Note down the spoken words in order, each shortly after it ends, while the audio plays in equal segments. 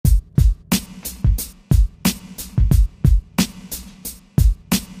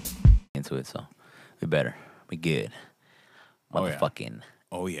to it, so we better. We good. Motherfucking.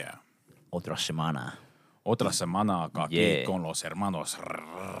 Oh, yeah. Otra semana. Otra semana aquí con los hermanos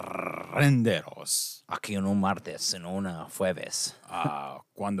renderos. Aquí en un martes, en una jueves.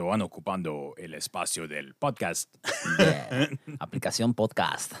 Cuando van ocupando el espacio del podcast. Yeah. Aplicación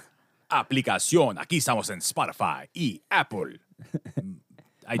podcast. Aplicación. Aquí estamos en Spotify y Apple.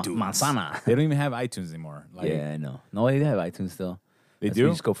 iTunes. Manzana. They don't even have iTunes anymore. Yeah, I know. No, they have iTunes still. They That's do? where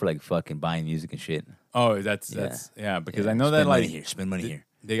you just go for like fucking buying music and shit. Oh, that's because I know that like spend money here.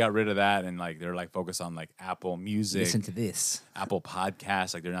 They got rid of that and like they're like focused on like Apple Music. Listen to this. Apple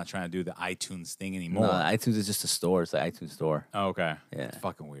Podcasts. Like they're not trying to do the iTunes thing anymore. No, iTunes is just a store. It's the iTunes store. Oh, okay. Yeah. It's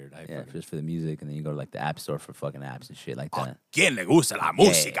fucking weird. Just for the music, and then you go to like the App Store for fucking apps and shit like that. ¿Quién le gusta la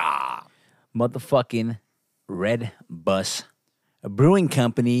música? Motherfucking Red Bus Brewing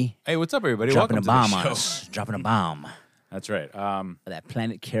Company. Hey, what's up, everybody? Dropping Welcome a bomb to on the show. us. Dropping a bomb. That's right. That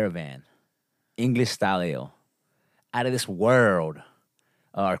Planet Caravan. English style ale. Out of this world.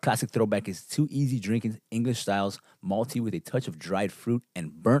 Our classic throwback is two easy drinking English styles, malty with a touch of dried fruit and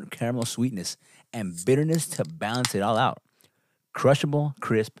burnt caramel sweetness and bitterness to balance it all out. Crushable,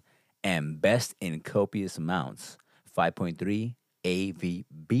 crisp, and best in copious amounts. 5.3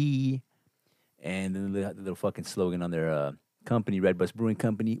 AVB. And then the little fucking slogan on their company, Red Bus Brewing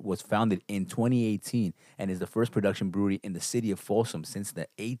Company, was founded in 2018 and is the first production brewery in the city of Folsom since the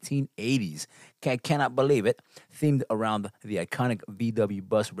 1880s. Cannot believe it. Themed around the iconic VW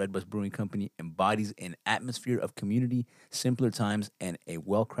bus, Red Bus Brewing Company embodies an atmosphere of community, simpler times, and a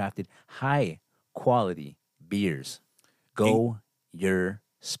well-crafted, high-quality beers. Go your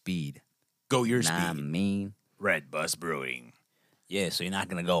speed. Go your speed. I mean, Red Bus Brewing. yeah, so you're not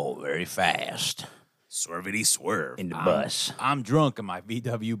going to go very fast. Swervity swerve. In the bus. I'm drunk in my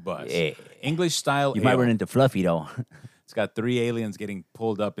VW bus. Yeah. English style. You might run into Fluffy, though. It's got three aliens getting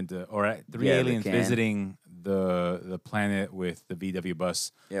pulled up into, or three Yeah, they aliens can. visiting the planet with the VW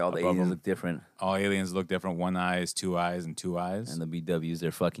bus. Yeah, all the above aliens them. look different. All aliens look different. One eyes, two eyes, and two eyes. And the BW's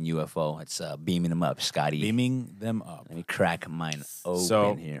their fucking UFO. It's beaming them up, Scotty. Beaming them up. Let me crack mine open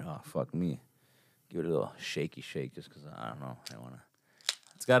So- here. Oh, fuck me. Give it a little shaky shake just because, I don't know. I want to.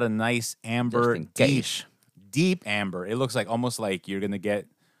 It's got a nice amber, Just in case. deep amber. It looks like almost like you're going to get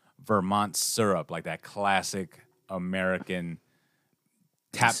Vermont syrup, like that classic American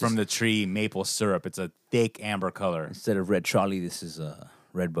tap from the tree maple syrup. It's a thick amber color. Instead of Red Charlie, this is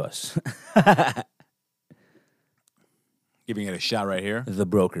Red Bus. Giving it a shot right here. The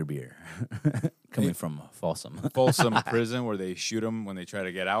broker beer. Coming from Folsom. Folsom Prison where they shoot them when they try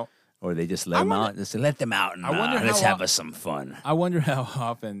to get out. Or they just let them out. Just let them out and I wonder let's how- have us some fun. I wonder how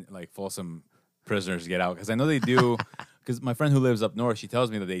often like Folsom prisoners get out, because I know they do. Because my friend who lives up north, she tells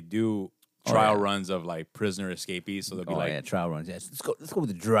me that they do trial runs of like prisoner escapees. So they'll be like, trial runs. Yes. Let's go with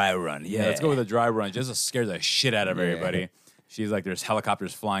the dry run. yeah, let's go with a dry run just to scare the shit out of everybody. She's like, there's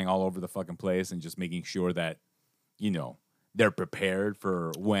helicopters flying all over the fucking place and just making sure that, you know, they're prepared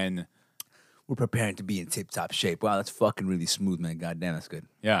for when. We're preparing to be in tip-top shape. Wow, that's fucking really smooth, man. Goddamn, that's good.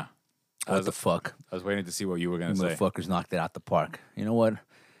 Yeah. What the fuck? I was waiting to see what you were going You to say. motherfuckers knocked it out the park. You know what?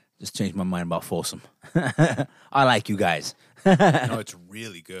 Just changed my mind about Folsom. I like you guys. No, it's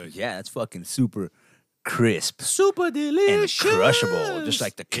really good. Yeah, that's fucking super crisp Super and delicious. crushable, just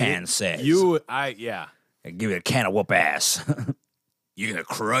like the can says. Yeah. And give it a can of whoop ass. You gonna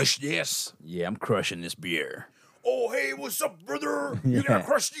crush this? Yeah, I'm crushing this beer. Oh, hey, what's up, brother? You gonna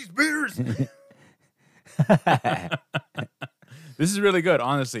crush these beers? This is really good,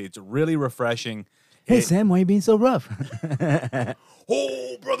 honestly. It's really refreshing. Hey, Sam, why are you being so rough?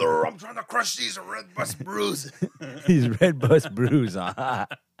 Oh, brother, I'm trying to crush these Red Bus brews. These Red Bus brews, huh?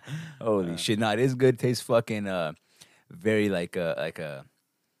 Holy shit! No, it is good. Tastes fucking very like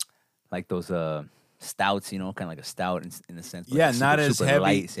those stouts, you know, kind of like a stout in a sense. But Yeah, it's not super, as super heavy.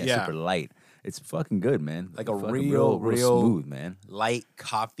 Light. Yeah, Yeah. super light. It's fucking good, man. Like a Fucking real smooth, man. Light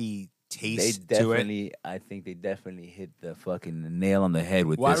coffee They taste to it. definitely, I think they definitely hit the fucking nail on the head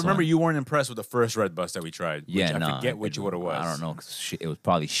with Well, I this remember one. you weren't impressed with the first Red Bus that we tried. Yeah, which no. I forget what it was. I don't know. 'Cause it was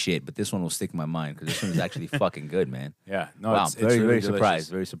probably shit, but this one will stick in my mind because this one is actually fucking good, man. Yeah, no, Wow, it's very, really very delicious.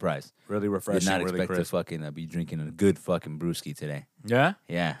 surprised. Very surprised. Really Did refreshing. not really expect to crisp. fucking be drinking a good fucking brewski today. Yeah,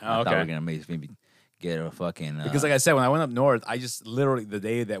 Yeah, Oh, I thought we okay. were gonna maybe get a fucking because like I said, when I went up north, I just literally the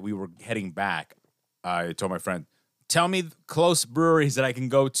day that we were heading back, I told my friend, "Tell me close breweries that I can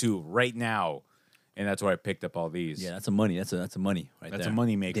go to right now," and that's where I picked up all these. yeah, that's a money. That's a money right That's there. a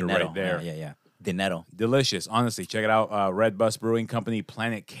money maker Dinero. right there. Yeah. Dinero. Delicious, honestly. Check it out. Red Bus Brewing Company,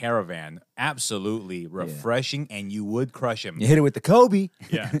 Planet Caravan. Absolutely refreshing, and you would crush him. You hit it with the Kobe.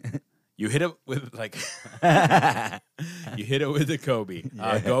 Yeah, You hit it with like you hit it with the Kobe.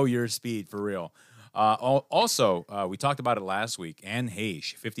 Go your speed for real. Also, we talked about it last week. Anne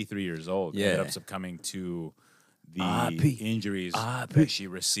Heche, 53 years old, ended up succumbing to the injuries that she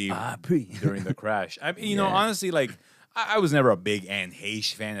received during the crash. I mean, you know, honestly, like I was never a big Anne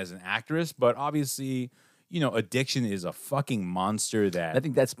Heche fan as an actress, but obviously, you know, addiction is a fucking monster. That I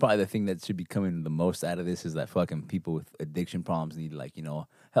think that's probably the thing that should be coming the most out of this is that fucking people with addiction problems need like, you know,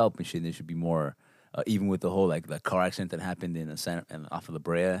 help and shit. And there should be more, even with the whole like the car accident that happened in off of La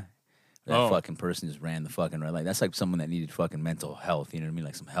Brea. That fucking person just ran the fucking red light. That's like someone that needed fucking mental health, you know what I mean?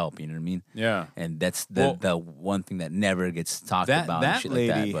 Like some help, you know what I mean? Yeah. And that's the one thing that never gets talked about. That and shit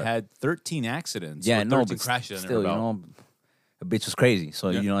lady like that, had 13 accidents. Yeah, no, 13 but crashes still, under her you belt. know, a bitch was crazy. So,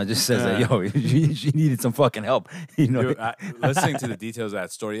 you know, it just says that, yo, she needed some fucking help. You know? Dude, listening to the details of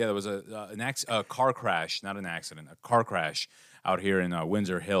that story, there was a car crash, not an accident, a car crash out here in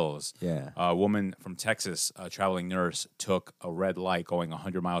Windsor Hills. Yeah. A woman from Texas, a traveling nurse, took a red light going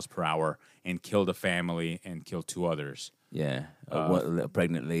 100 miles per hour and killed a family and killed 2 others. Yeah, a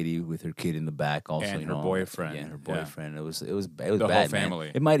pregnant lady with her kid in the back, also, and you her know, boyfriend. Yeah, her boyfriend. It was the bad, whole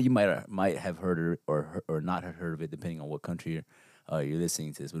family. Man. You might have heard it or not have heard of it, depending on what country you're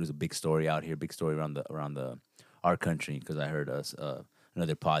listening to this. But it was a big story out here, big story around our country, because I heard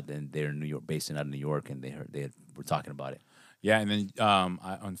another pod, and they're in New York, based out of New York, and were talking about it. Yeah, and then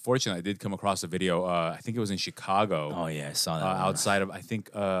unfortunately, I did come across a video. I think it was in Chicago. Oh yeah, I saw that outside of I think.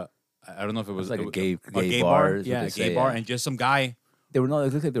 I don't know if it was like a gay bar. Yeah, a gay bar, and just some guy. It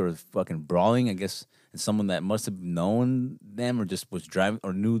looked like they were fucking brawling, I guess, and someone that must have known them or just was driving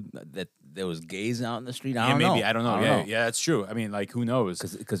or knew that there was gays out in the street. I don't know. I don't know. Yeah, that's true. I mean, like, who knows?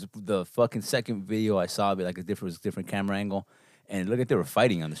 Because the fucking second video I saw, like a different camera angle, and it looked like they were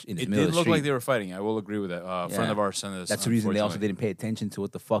fighting in the middle of the street. It did look like they were fighting. I will agree with that. A friend of ours sent us. That's the reason they also didn't pay attention to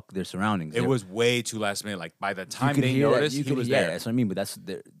what the fuck their surroundings. It was way too last minute. Like, by the time they noticed, he was there. That's what I mean. But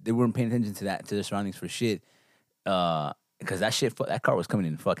they weren't paying attention to their surroundings for shit. Because that car was coming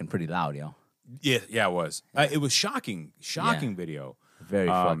in fucking pretty loud, yo. Yeah, it was. It was shocking video. Very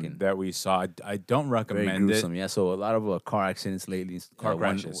fucking that we saw. I don't recommend very gruesome. Yeah, so a lot of car accidents lately. Car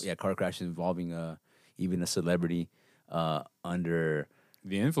crashes. Car crashes involving even a celebrity under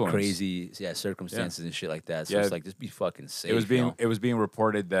the influence, crazy circumstances and shit like that. So it's like, just be fucking safe. It was being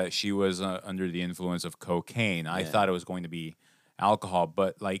reported that she was under the influence of cocaine. I thought it was going to be alcohol,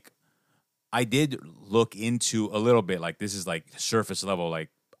 but like I did look into a little bit. Like, this is like surface level. Like,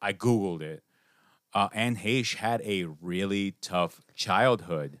 I Googled it. Anne Heche had a really tough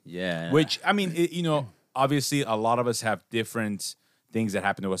childhood. Yeah. Which, I mean, you know, obviously a lot of us have different things that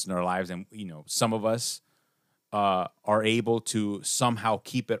happen to us in our lives. And, you know, some of us are able to somehow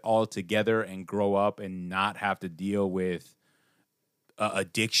keep it all together and grow up and not have to deal with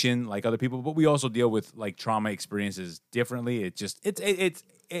addiction like other people. But we also deal with like trauma experiences differently.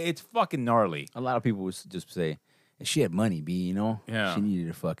 It's fucking gnarly. A lot of people would just say, she had money, you know? Yeah. She needed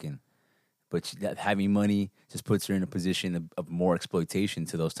a fucking... But having money just puts her in a position of more exploitation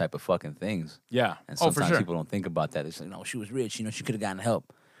to those type of fucking things. Yeah. And sometimes for sure. people don't think about that. It's like, no, she was rich. You know, she could have gotten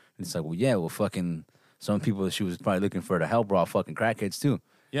help. And it's like, well, fucking... Some people that she was probably looking for to help were all fucking crackheads, too.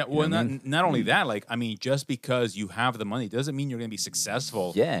 Yeah, well, not only that, like, I mean, just because you have the money doesn't mean you're going to be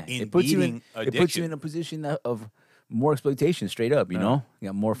successful in beating addiction. It puts you in a position of more exploitation, straight up, you know? You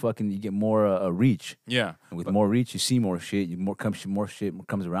got more you get more reach. Yeah. And with more reach, you see more shit. More shit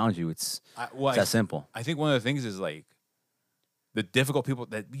comes around you. It's that simple. I think one of the things is, like, the difficult people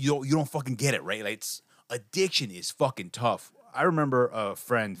that you don't fucking get it, right? Like, addiction is fucking tough. I remember a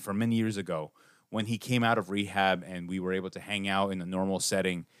friend from many years ago when he came out of rehab and we were able to hang out in a normal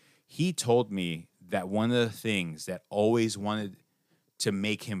setting. He told me that one of the things that always wanted to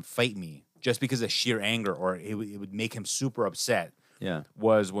make him fight me, just because of sheer anger, or it would make him super upset,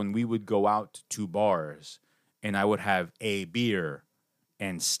 was when we would go out to bars and I would have a beer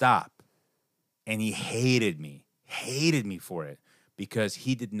and stop. And he hated me for it, because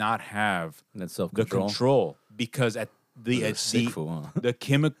he did not have the control. Because at the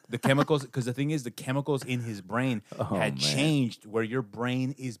chemicals, because the thing is, the chemicals in his brain had changed, where your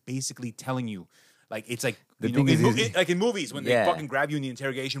brain is basically telling you, like, it's like, like in movies when they fucking grab you in the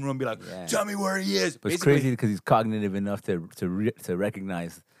interrogation room and be like, tell me where he is. But it's crazy because he's cognitive enough to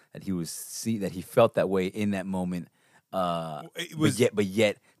recognize that that he felt that way in that moment, but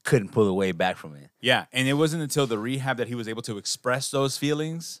yet couldn't pull away back from it. Yeah, and it wasn't until the rehab that he was able to express those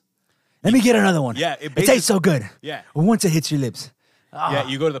feelings. Let me get another one. Yeah, it tastes so good. Yeah, once it hits your lips. Yeah,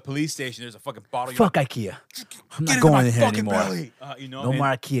 you go to the police station. There's a fucking bottle. Fuck IKEA. I'm Get not into going my in here fucking anymore. belly. No more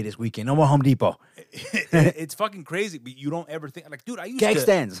IKEA this weekend. No more Home Depot. It's fucking crazy, but you don't ever think like, dude. Keg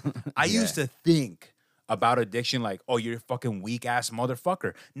stands. I used to think about addiction like, oh, you're a fucking weak ass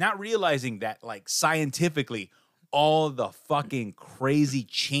motherfucker. Not realizing that like scientifically, all the fucking crazy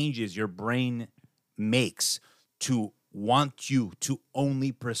changes your brain makes to want you to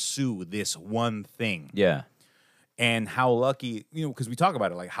only pursue this one thing. Yeah. And how lucky, because we talk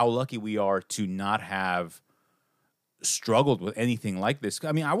about it, like how lucky we are to not have struggled with anything like this.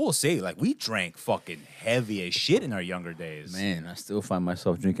 I mean, I will say, like, we drank fucking heavy as shit in our younger days. Man, I still find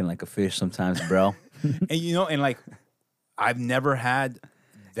myself drinking like a fish sometimes, bro. And like, I've never had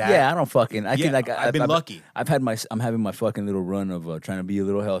that. Yeah, I don't fucking. I can like. I've been lucky. I'm having my fucking little run of trying to be a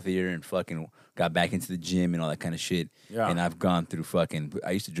little healthier and fucking got back into the gym and all that kind of shit. Yeah. And I've gone through fucking.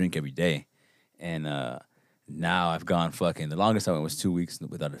 I used to drink every day, and now I've gone fucking. The longest I went was 2 weeks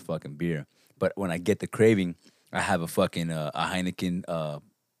without a fucking beer. But when I get the craving, I have a fucking a Heineken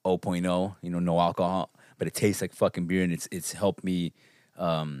 0.0. No alcohol, but it tastes like fucking beer, and it's helped me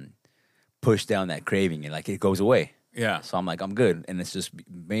push down that craving, and like it goes away. Yeah. So I'm like, I'm good. And it's just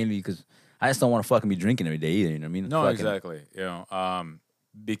mainly because I just don't want to fucking be drinking every day either. You know what I mean? No, Fucking- exactly.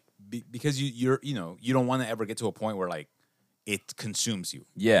 Because you don't want to ever get to a point where like it consumes you.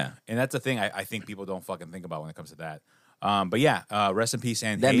 Yeah. And that's the thing I think people don't fucking think about when it comes to that. But yeah, rest in peace,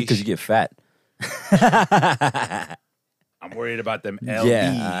 Anne That Heche. because you get fat. I'm worried about them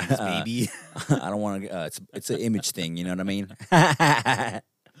LBs, baby. I don't want to. It's an image thing. You know what I mean?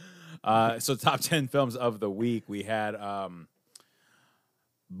 So top 10 films of the week, we had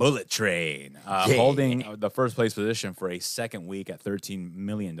Bullet Train holding the first place position for a second week at $13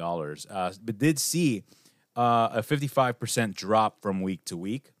 million, but did see a 55% drop from week to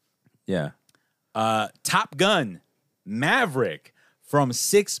week. Yeah. Top Gun Maverick from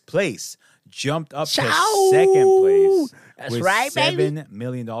 6th place jumped up to second place. That's with right, baby. $7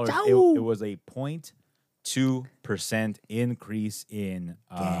 million. It was a 0.2% increase in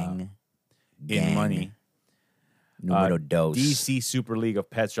money. Numero dos. DC Super League of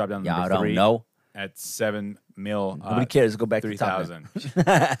Pets dropped down to Y'all number 3 don't know. at 7 mil. Nobody cares. Go back to the top.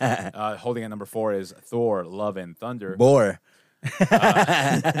 3,000. Holding at number 4 is Thor: Love and Thunder. Bore.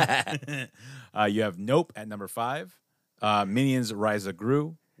 You have Nope at number 5. Minions: Rise of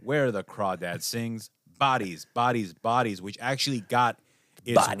Gru. Where the Crawdad Sings. Bodies, which actually got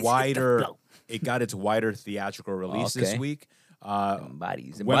its Bodies, wider. It got its wider theatrical release this week.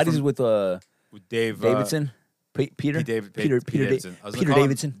 Bodies. went Bodies from- with With Dave Davidson. Peter. Peter Davidson. I was Peter gonna call him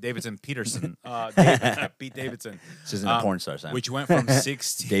Davidson. Davidson Peterson. Pete Davidson. This isn't a porn star, Sam. Which went from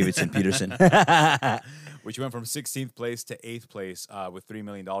 16th Davidson Peterson. which went from 16th place to 8th place with $3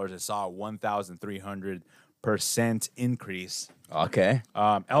 million. It saw a 1,300% increase. Okay.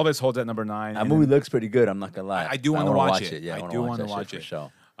 Elvis holds at number 9. That movie looks pretty good. I'm not gonna lie. I do want to wanna watch it. Yeah, I do want to watch for it.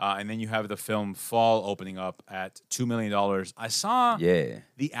 sure. And then you have the film Fall opening up at $2 million. I saw the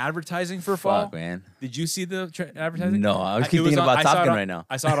advertising for Fall. Fuck, man. Did you see the advertising? No, I was It keep thinking on- about I Top saw it Gun on- right now.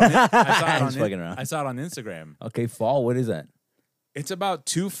 I saw it on. I Just fucking around. I saw it on Instagram. Okay, Fall. What is that? It's about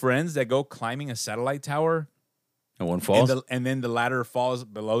two friends that go climbing a satellite tower, And one falls. and then the ladder falls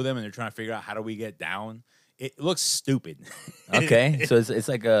below them, and they're trying to figure out how do we get down. It looks stupid. Okay, so it's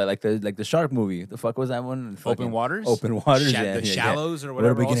like the shark movie. The fuck was that one? Open Waters? Open Waters. The Shallows or What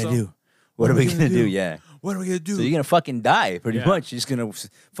are whatever. we gonna also. do? What are we gonna do? Yeah. What are we gonna do? So you're gonna fucking die, pretty Yeah. much. You're just gonna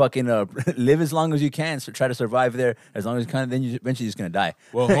fucking live as long as you can, so try to survive there as long as you can. Then you eventually just gonna die.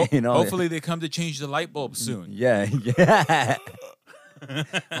 Well, hopefully. they come to change the light bulb soon. Yeah.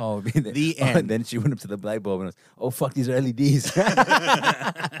 The end. Then she went up to the light bulb and was, oh fuck, these are LEDs.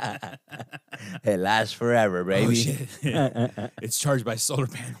 It lasts forever, baby. Oh shit! It's charged by solar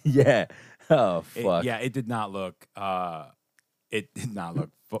panel. Yeah. Oh fuck. It did not look. It did not look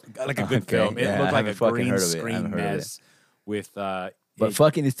like a good Okay, film. It yeah, looked I like a haven't fucking green heard of it. I screen haven't heard of it. mess with. But it-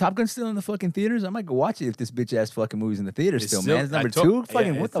 fucking, is Top Gun still in the fucking theaters? I might go watch it if this bitch ass fucking movie's in the theaters it's still, man. It's I number told- 2? yeah,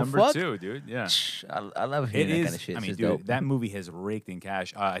 Fucking what it's the number fuck? 2, dude. Yeah. I love hearing that kind of shit. I It's mean, just dude, dope. that movie has raked in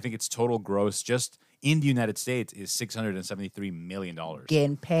cash. I think its total gross just in the United States is $673 million.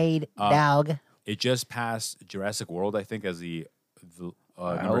 Getting paid, dog. It just passed Jurassic World, I think, as the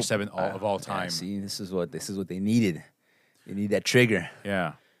I number hope- 7 of all Yeah, time. see, this is what they needed. They need that trigger,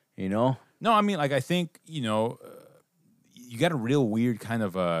 Yeah. you know? No, I mean, like, I think, you got a real weird kind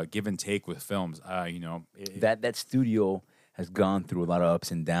of give and take with films. That studio has gone through a lot of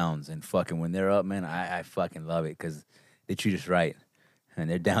ups and downs, and fucking when they're up, man, I fucking love it because they treat us right, and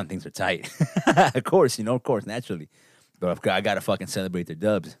they're down, things are tight. Of course, naturally. But I gotta fucking celebrate their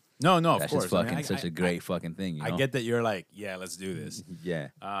dubs. No, of That's course. just I mean, fucking such a great fucking thing. You know? I get that you're like, yeah, let's do this. Yeah.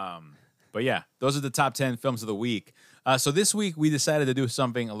 But yeah, those are the top 10 films of the week. So this week we decided to do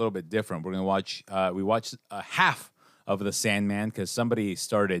something a little bit different. We're gonna watch. We watched half of the Sandman because somebody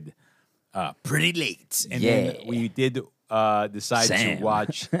started pretty late, and then we did decide Sam. to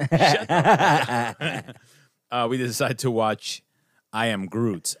watch. We decided to watch I Am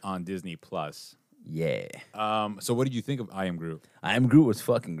Groot on Disney Plus. Yeah. So what did you think of I Am Groot? I Am Groot was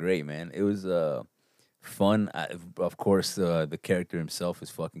fucking great, man. It was fun. Of course, the character himself is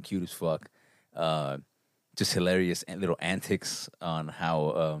fucking cute as fuck. Just hilarious and little antics on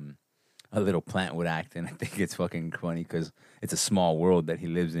how a little plant would act, and I think it's fucking funny because it's a small world that he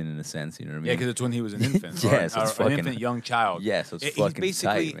lives in a sense. You know what I mean? Yeah, because it's when he was an infant. Yeah, so it's an fucking- infant young child. Yeah, so it's He's fucking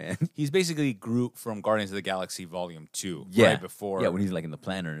basically tight, man. He's basically Groot from Guardians of the Galaxy Volume 2. Yeah. Right before. Yeah, when he's like in the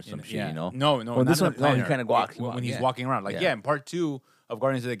planner or some shit, you know? No, Well, not this in one, the planner. no, he kind of walks. When he's yeah. walking around. Like, Yeah. yeah, in part 2 of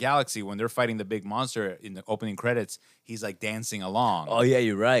Guardians of the Galaxy, when they're fighting the big monster in the opening credits, he's like dancing along. Oh, yeah,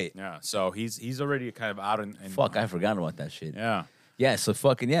 you're right. Yeah, so he's already kind of out in Fuck, I forgot about that shit. Yeah. Yeah, so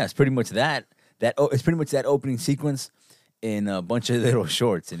fucking, yeah, it's pretty much that. It's pretty much that opening sequence in a bunch of little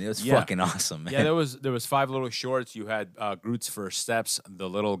shorts, and it was Yeah. fucking awesome, man. Yeah, there was 5 little shorts. You had Groot's First Steps, The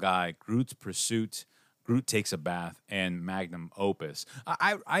Little Guy, Groot's Pursuit, Groot Takes a Bath, and Magnum Opus.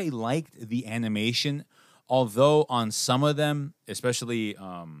 I liked the animation, although on some of them, especially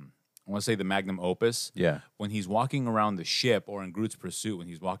I want to say the Magnum Opus, Yeah. when he's walking around the ship, or in Groot's Pursuit when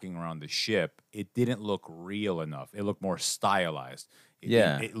he's walking around the ship, it didn't look real enough. It looked more stylized.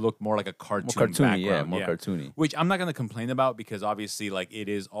 It looked more like a cartoon More cartoony, background. more cartoony. Which I'm not going to complain about because obviously, like, it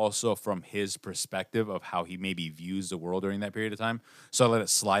is also from his perspective of how he maybe views the world during that period of time. So I let it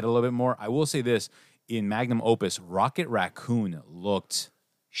slide a little bit more. I will say this: in Magnum Opus, Rocket Raccoon looked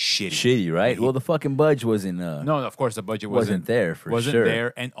shitty. Shitty, right? Well, the fucking budge wasn't. No, of course the budget wasn't there for wasn't sure.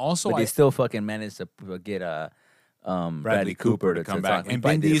 there, and also But they still fucking managed to get Bradley Cooper to come talk. back. And He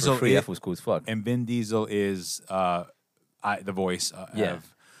Vin did it for Diesel free. is- That was cool as fuck. And Vin Diesel is the voice Yeah.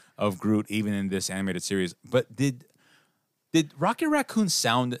 of Groot, even in this animated series. But did Rocket Raccoon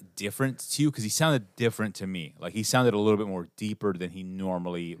sound different to you? Because he sounded different to me. Like, he sounded a little bit more deeper than he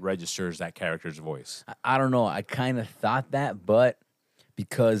normally registers that character's voice. I don't know. I kind of thought that, but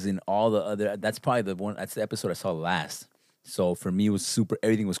because in all the other, that's probably that's the episode I saw last. So for me, it was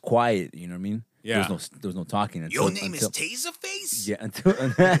everything was quiet. You know what I mean? Yeah. There was no talking. Your name is Taserface? Yeah,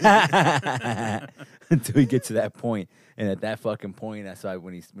 until we get to that point. And at that fucking point, that's why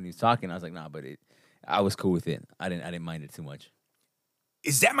when he's talking, I was like, nah, but I was cool with it. I didn't mind it too much.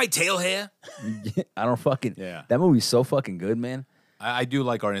 Is that my tail hair? I don't fucking. Yeah. That movie's so fucking good, man. I do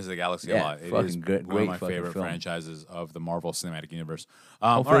like Guardians of the Galaxy a Yeah, lot. It fucking is good- one great of my fucking favorite film. franchises of the Marvel Cinematic Universe.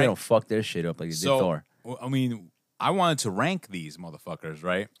 Hopefully they don't fuck their shit up like they did Thor. I mean, I wanted to rank these motherfuckers,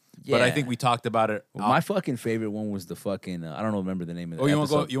 right? But I Yeah. think we talked about it. Well, my fucking favorite one was the fucking. I don't remember the name of the Oh, you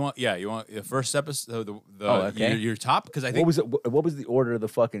episode. want to go? You want the first episode? okay. your top? Because I think What was the order of the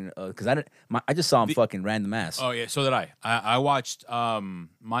fucking? Because I just saw him fucking random ass. Oh yeah, so did I. I watched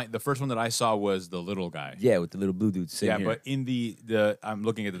the first one that I saw was The Little Guy. Yeah, with the little blue dude sitting Yeah, here. but in the I'm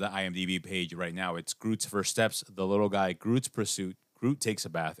looking at the IMDb page right now. It's Groot's First Steps, The Little Guy, Groot's Pursuit, Groot Takes a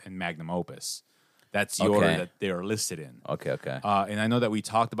Bath, and Magnum Opus. That's the order Okay. that they are listed in. Okay. And I know that we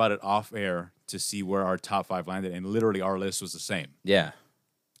talked about it off air to see where our top 5 landed, and literally our list was the same. Yeah.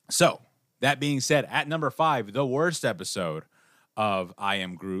 So, that being said, at number 5, the worst episode of I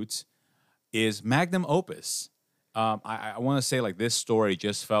Am Groot is Magnum Opus. I want to say, like, this story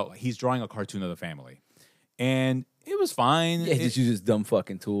just felt like he's drawing a cartoon of the family. And it was fine. Yeah, he just uses dumb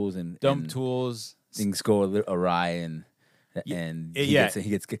fucking tools and tools. Things go awry and he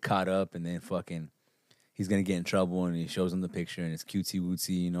gets caught up and then fucking he's gonna get in trouble and he shows him the picture and it's cutesy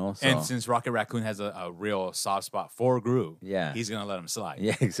wootsy, you know. So, And since Rocket Raccoon has a real soft spot for Groot, Yeah. he's gonna let him slide.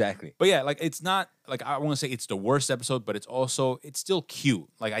 yeah, exactly. But yeah, like, it's not like I want to say it's the worst episode, but it's still cute.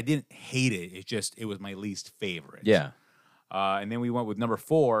 Like, I didn't hate it. It was my least favorite. Yeah. And then we went with number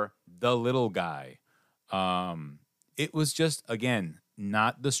 4, The Little Guy. It was just, again,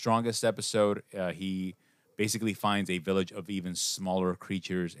 not the strongest episode. He basically finds a village of even smaller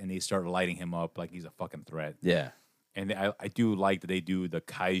creatures, and they start lighting him up like he's a fucking threat. Yeah. And I do like that they do the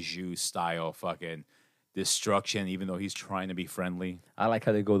kaiju style fucking destruction, even though he's trying to be friendly. I like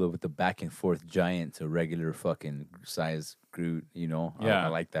how they go with the back and forth giant to regular fucking size Groot, you know? Yeah. I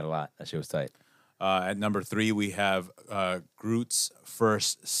like that a lot. That shit was tight. At number 3, we have Groot's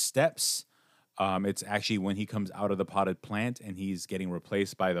First Steps. It's actually when he comes out of the potted plant and he's getting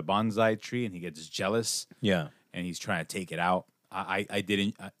replaced by the bonsai tree and he gets jealous. Yeah. And he's trying to take it out. I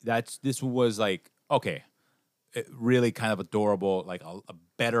didn't. This was like, okay, really kind of adorable, like a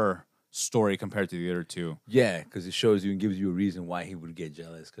better story compared to the other two. Yeah, because it shows you and gives you a reason why he would get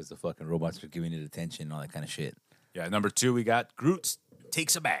jealous because the fucking robots are giving it attention and all that kind of shit. Yeah, number 2, we got Groot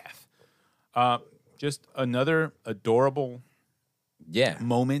takes a bath. Just another adorable Yeah.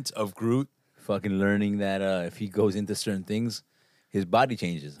 moment of Groot. Fucking learning that if he goes into certain things, his body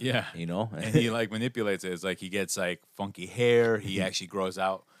changes. Yeah. You know? And he like manipulates it. It's like he gets like funky hair. He actually grows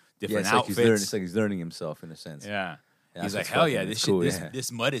out different it's like outfits. it's like he's learning himself in a sense. Yeah. Yeah, He's that's like, hell fucking- yeah, that's this cool, shit, yeah.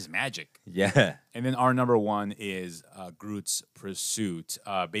 this mud is magic. Yeah. And then our number 1 is Groot's pursuit.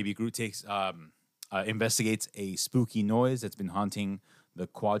 Baby Groot investigates a spooky noise that's been haunting the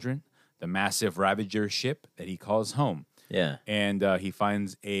Quadrant, the massive Ravager ship that he calls home. Yeah. And he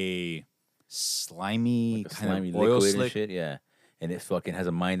finds a slimy Like a kind slimy of oil liquid and slick. shit, yeah. And it fucking has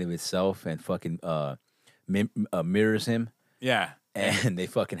a mind of itself and fucking mirrors him. Yeah. And they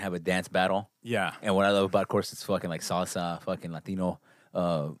fucking have a dance battle. Yeah. And what I love about, of course, it's fucking like salsa, fucking Latino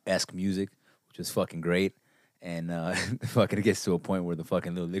esque music, which is fucking great. And fucking it gets to a point where the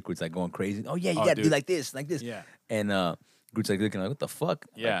fucking little liquid's like going crazy. Oh yeah, you gotta do dude. like this, like this. Yeah. And Groot's like looking like, what the fuck?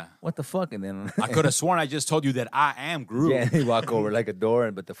 Yeah. Like, what the fuck? And then I could have sworn I just told you that I am Groot. yeah, they walk over like a door,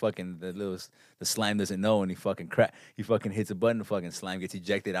 but the slime doesn't know, and he fucking hits a button, the fucking slime gets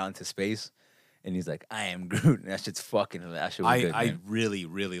ejected out into space, and he's like, I am Groot. And that shit's fucking that shit was good, I man. really,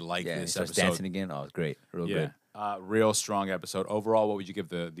 really like Yeah, he this starts episode. dancing again. Oh, it's great, real Yeah. good. Real strong episode. Overall, what would you give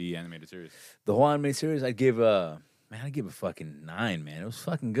the animated series? The whole animated series, I'd give a fucking 9, man. It was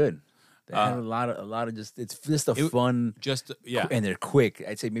fucking good. They had a lot of it's just a fun, and they're quick.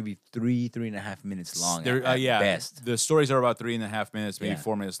 I'd say maybe 3.5 minutes long. They're, at yeah, best. the stories are about 3.5 minutes, maybe Yeah.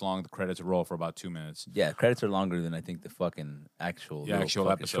 4 minutes long. The credits roll for about 2 minutes. Yeah, credits are longer than I think the fucking actual actual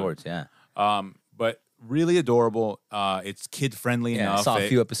fucking episode. shorts. Yeah, But really adorable. It's kid friendly yeah. enough. I saw a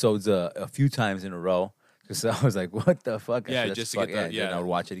few episodes a few times in a row because I was like, "What the fuck?" Yeah, That's just to get fuck- the- Then I would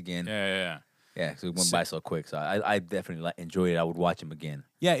watch it again. Yeah. Yeah, because it went by so quick. So I definitely enjoyed it. I would watch him again.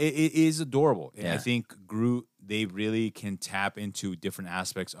 Yeah, it is adorable. And I Yeah. think Groot, they really can tap into different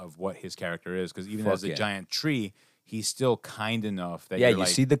aspects of what his character is. Because even Fuck as a yeah. giant tree, he's still kind enough that Yeah, you're you like,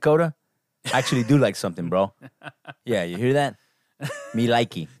 see Dakota? I actually do like something, bro. Yeah, you hear that? Me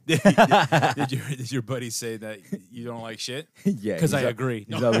likey. did your buddy say that you don't like shit? Yeah, Because I he's al- agree.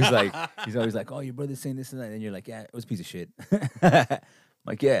 He's always like, oh, your brother's saying this and that, and you're like, yeah, it was a piece of shit.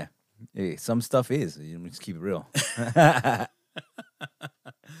 Like, yeah, hey, some stuff is. You know, just keep it real.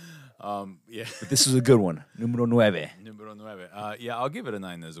 Yeah. But this is a good one. Numero 9. Numero 9. Yeah, I'll give it a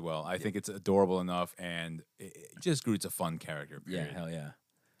 9 as well. I think it's adorable enough, and just Groot's a fun character. Yeah, Period. hell yeah.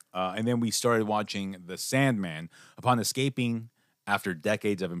 And then we started watching The Sandman. Upon escaping after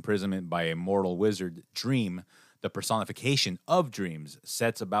decades of imprisonment by a mortal wizard, Dream, the personification of dreams,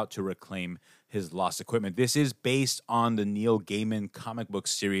 sets about to reclaim his lost equipment. This is based on the Neil Gaiman comic book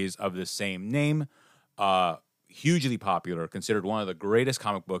series of the same name. Hugely popular, considered one of the greatest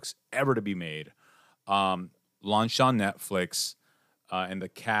comic books ever to be made. Launched on Netflix, and the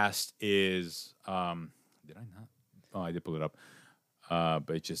cast is... did I not? Oh, I did pull it up.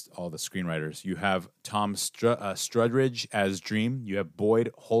 But it's just all the screenwriters. You have Tom Strudridge as Dream. You have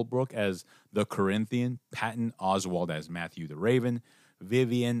Boyd Holbrook as the Corinthian. Patton Oswalt as Matthew the Raven.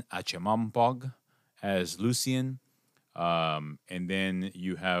 Vivian Achemampong as Lucian. And then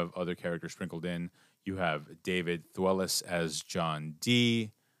you have other characters sprinkled in. You have David Thewlis as John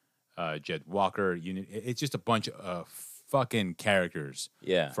D. Jed Walker. It's just a bunch of fucking characters.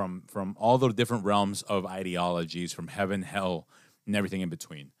 Yeah. From all the different realms of ideologies, from heaven, hell, and everything in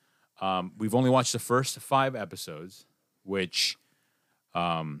between. We've only watched the first 5 episodes, which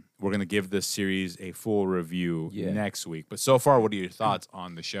we're going to give this series a full review next week. But so far, what are your thoughts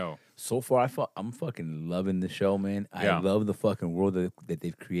on the show? So far, I'm fucking loving the show, man. Yeah. I love the fucking world that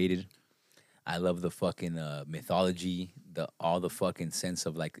they've created. I love the fucking mythology, all the fucking sense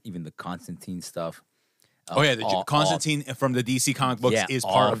of like even the Constantine stuff. Constantine from the DC comic books is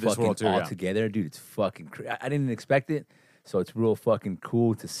all part of this fucking world too. all Yeah. together, dude. It's fucking. I didn't expect it, so it's real fucking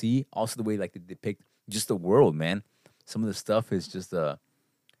cool to see. Also, the way like they depict just the world, man. Some of the stuff is just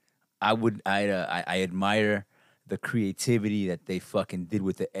I admire the creativity that they fucking did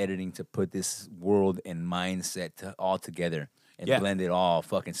with the editing to put this world and mindset all together and blend it all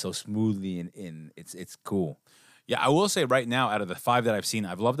fucking so smoothly and it's cool. Yeah, I will say right now, out of the 5 that I've seen,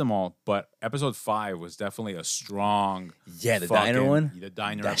 I've loved them all, but episode 5 was definitely a strong. Yeah, the diner one. The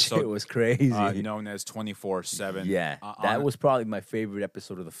diner That episode shit was crazy. known as 24/7. Yeah, that was probably my favorite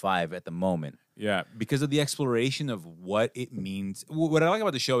episode of the 5 at the moment. Yeah, because of the exploration of what it means. What I like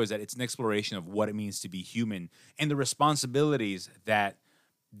about the show is that it's an exploration of what it means to be human and the responsibilities that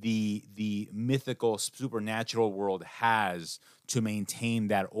the mythical supernatural world has to maintain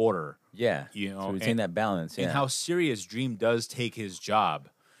that order. Yeah. You know, to retain that balance. Yeah. And how serious Dream does take his job.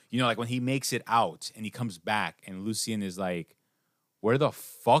 You know, like when he makes it out and he comes back and Lucien is like, where the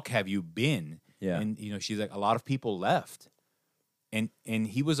fuck have you been? Yeah. And, you know, she's like, a lot of people left. And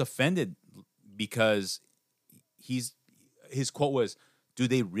he was offended because his quote was, do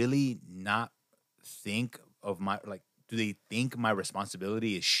they really not think of my, like, do they think my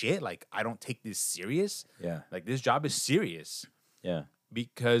responsibility is shit? Like, I don't take this serious? Yeah. Like, this job is serious. Yeah.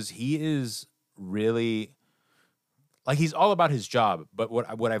 Because he is really, like, he's all about his job. But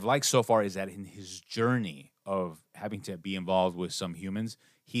what I've liked so far is that in his journey of having to be involved with some humans,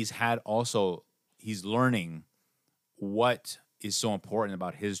 he's learning what is so important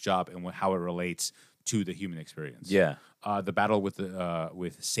about his job and how it relates to the human experience. Yeah. The battle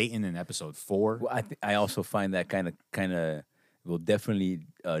with Satan in episode 4. Well, I also find that kind of well, definitely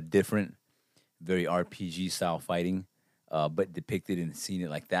different, very RPG style fighting, but depicted and seeing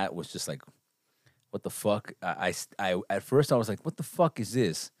it like that was just like, what the fuck? I at first I was like, what the fuck is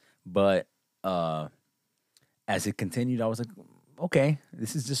this? But as it continued, I was like, okay,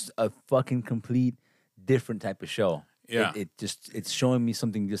 this is just a fucking complete different type of show. Yeah. It's showing me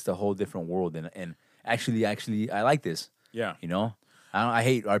something, just a whole different world, and actually I like this. Yeah. You know, I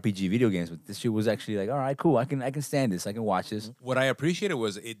hate RPG video games, but this shit was actually like, all right, cool. I can stand this. I can watch this. What I appreciated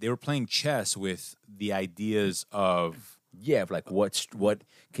was they were playing chess with the ideas of Like what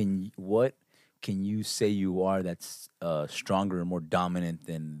can you say you are that's stronger and more dominant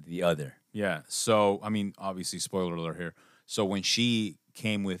than the other? Yeah. So, I mean, obviously, spoiler alert here. So when she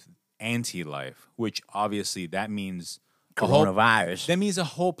came with anti-life, which obviously that means Coronavirus. that means a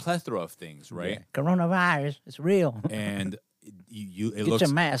whole plethora of things, right? Yeah. Coronavirus. It's real. And it Get looks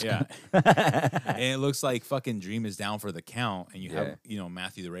your mask. Yeah. And it looks like fucking Dream is down for the count, and you have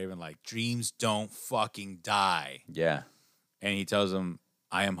Matthew the Raven like, dreams don't fucking die, Yeah. and he tells him,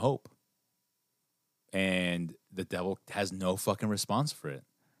 "I am hope," and the devil has no fucking response for it.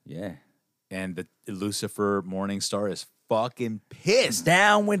 Yeah. And the Lucifer Morningstar is fucking pissed.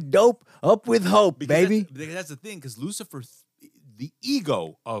 Down with dope, up with hope, baby. That's the thing, because Lucifer, the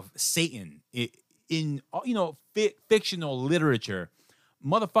ego of Satan in fictional literature,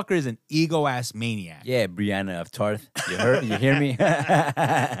 motherfucker is an ego ass maniac. Yeah, Brianna of Tarth. You hear me?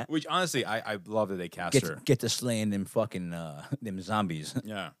 Which honestly, I love that they cast her. Get to slaying them fucking them zombies.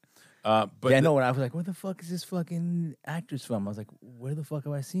 Yeah. But yeah, no, when I was like, where the fuck is this fucking actress from? I was like, where the fuck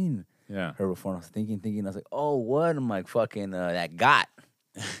have I seen Yeah. her before? And I was thinking. I was like, oh, what? I'm like, fucking that got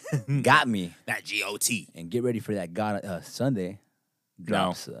me. That GOT. And get ready for that got Sunday.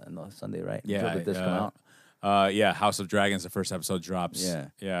 Drops. No, Sunday, right? Yeah. It does come out. Yeah, House of Dragons, the first episode drops. Yeah.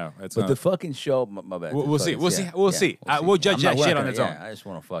 Yeah. But the fucking show, my bad. We'll see. We'll see. We'll see. We'll We'll judge that shit on its own. I just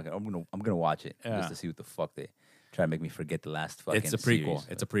want to fucking. I'm gonna watch it just to see what the fuck they try to make me forget the last fucking. It's a prequel. series.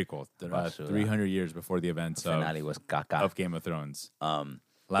 It's a prequel. 300 years before the events Finale was caca. of Game of Thrones.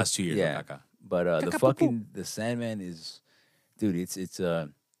 Last 2 years. Yeah, Were caca. but the fucking the Sandman is, dude. It's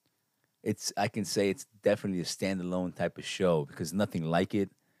I can say it's definitely a standalone type of show because nothing like it.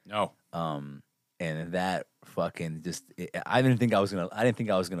 No. And that fucking I didn't think I was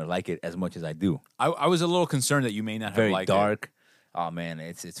gonna like it as much as I do. I was a little concerned that you may not have Very liked dark. Oh man,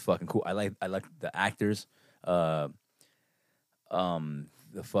 it's fucking cool. I like the actors.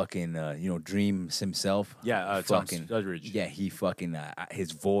 The fucking Dream himself. it. Yeah, Tom Studridge. Yeah, he fucking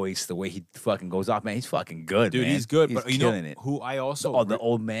his voice, the way he fucking goes off, man, he's fucking good, Dude, man. he's good. He's But you know killing it. who I also The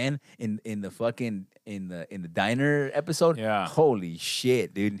old man in the fucking in the diner episode. Yeah. Holy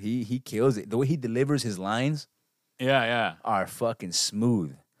shit, dude. He kills it. The way he delivers his lines yeah. are fucking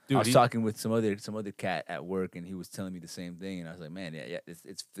smooth. Dude, I was talking with some other cat at work, and he was telling me the same thing, and I was like, man, yeah,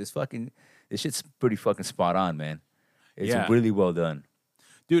 it's this shit's pretty fucking spot on, man. It's really well done.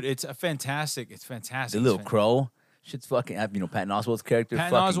 Dude, it's fantastic. The little crow, shit's fucking. Patton Oswalt's character,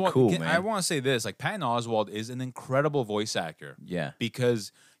 Patton fucking Oswalt, cool, man. I want to say this: like Patton Oswalt is an incredible voice actor. Yeah,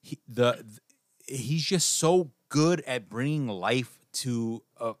 because he's just so good at bringing life to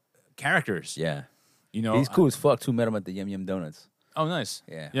characters. Yeah, he's cool as fuck too. Met him at the Yum Yum Donuts. Oh, nice.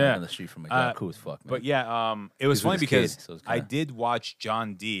 Yeah, Yeah. Right on the street from my job. Cool as fuck, man. But yeah, it was He's funny with his kid, because so it's I kinda- did watch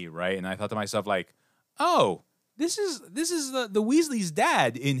John D. Right, and I thought to myself like, oh, this is the Weasley's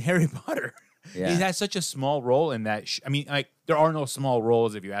dad in Harry Potter. Yeah. He has such a small role in that. I mean, like there are no small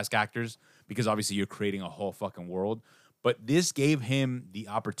roles if you ask actors because obviously you're creating a whole fucking world. But this gave him the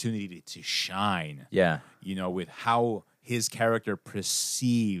opportunity to shine. Yeah, With how his character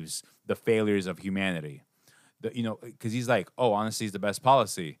perceives the failures of humanity. Because he's like, oh, honesty is the best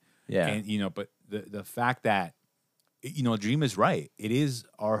policy. Yeah. And but the fact that Dream is right. It is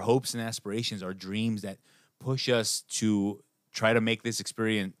our hopes and aspirations, our dreams that push us to try to make this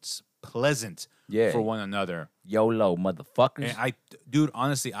experience pleasant for one another. YOLO, motherfuckers. And dude,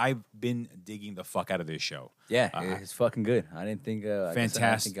 honestly, I've been digging the fuck out of this show. Yeah, it's fucking good. I didn't think fantastic.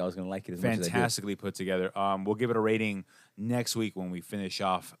 I think I was gonna like it as much as I did. Fantastically put together. We'll give it a rating next week when we finish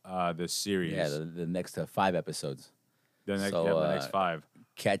off the series. Yeah, the next 5 episodes. The next 5.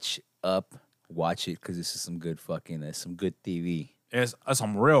 Catch up, watch it because this is some good some good TV. It's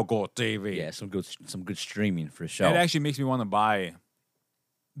some real good TV. Yeah, some good streaming for sure. It actually makes me want to buy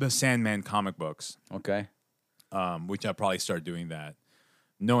the Sandman comic books. Okay. Which I'll probably start doing that.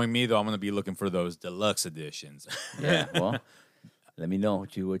 Knowing me though, I'm gonna be looking for those deluxe editions. Yeah. Well, let me know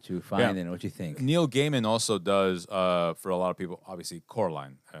what you find and what you think. Neil Gaiman also does for a lot of people. Obviously,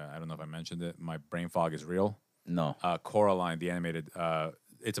 Coraline. I don't know if I mentioned it. My brain fog is real. No. Coraline, the animated.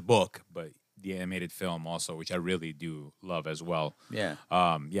 It's a book, but the animated film also, which I really do love as well. Yeah.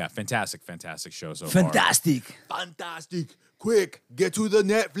 Fantastic show so Fantastic. far. Fantastic. Quick, get to the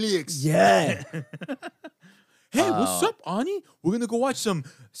Netflix. Yeah. Hey, what's up, Ani? We're going to go watch some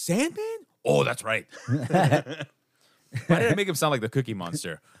Sandman? Oh, that's right. Why did I make him sound like the Cookie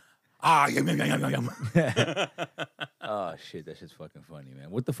Monster? Yum, yum, yum, yum, yum. Oh, shit. That shit's fucking funny, man.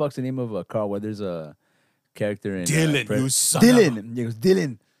 What the fuck's the name of Carl Weathers' character in... Dylan, you son Dylan. of a... He goes,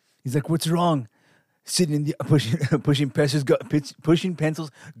 Dylan. He's like, what's wrong? Sitting in the... Pushing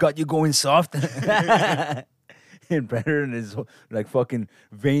pencils got you going soft? And Predator and his like fucking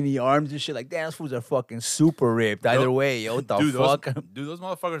veiny arms and shit. Like, damn, those fools are fucking super ripped. Either way, yo, what the fuck? Those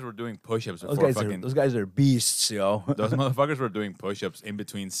motherfuckers were doing push-ups Those before those guys are beasts, yo. Those motherfuckers were doing push-ups in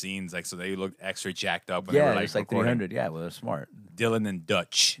between scenes, like so they looked extra jacked up. When they were, it's like recording. 300. Yeah, well, they're smart. Dylan and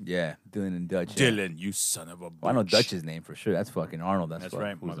Dutch. Yeah, Dylan and Dutch. Dylan, you son of a bitch. Well, I know Dutch's name for sure. That's fucking Arnold. That's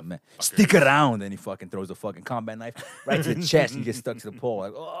right, who's the man. motherfucker. Stick around. Then he fucking throws the fucking combat knife right to the chest and gets stuck to the pole.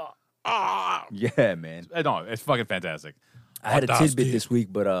 Like, oh. Yeah, man. No, it's fucking fantastic. I had a tidbit this week,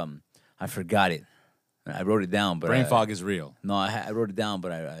 but I forgot it. I wrote it down, but brain fog is real. No, I wrote it down,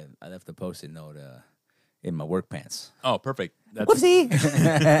 but I left a post-it note in my work pants. Oh, perfect.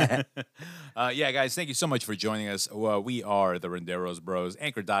 Whoopsie. Yeah, guys, thank you so much for joining us. We are the Renderos Bros.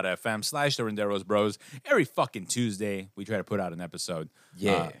 Anchor.fm/the Renderos Bros. Every fucking Tuesday, we try to put out an episode.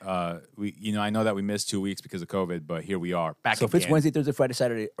 Yeah. I know that we missed 2 weeks because of COVID, but here we are back. So again. if it's Wednesday, Thursday, Friday,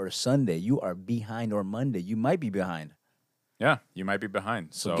 Saturday, or Sunday, you are behind, or Monday, you might be behind. Yeah, you might be behind.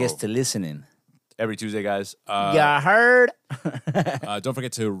 So guess to listening. Every Tuesday, guys. Yeah, heard. Don't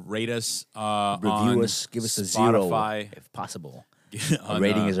forget to rate us. Review us. Give us a Spotify. 0 if possible. On, a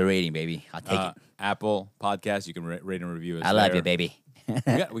rating is a rating, baby. I'll take it. Apple Podcast. You can rate and review us. I love you, baby.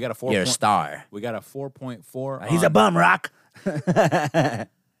 we got a 4. You're a star. We got a 4.4. He's a bum rock.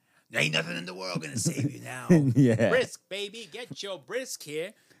 Ain't nothing in the world gonna save you now. Yeah. Brisk, baby, get your brisk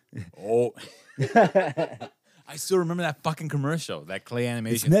here. Oh. I still remember that fucking commercial, that clay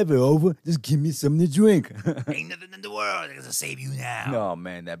animation. It's never over. Just give me something to drink. Ain't nothing in the world that's gonna save you now. No,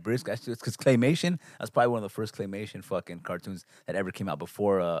 man, that brisk. Because claymation, that's probably one of the first claymation fucking cartoons that ever came out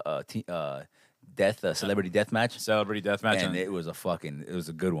before Celebrity Deathmatch. Celebrity Deathmatch. And it was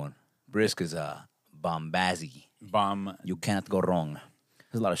a good one. Brisk is Bombazzi. You can't go wrong.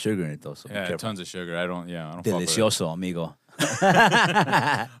 There's a lot of sugar in it though, so be careful. Tons of sugar. I don't Delicioso, amigo.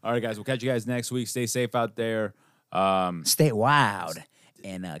 All right, guys. We'll catch you guys next week. Stay safe out there. Stay wild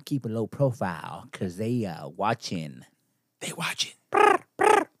and keep a low profile because they watching. They watching.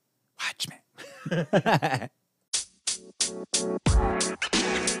 Watch me.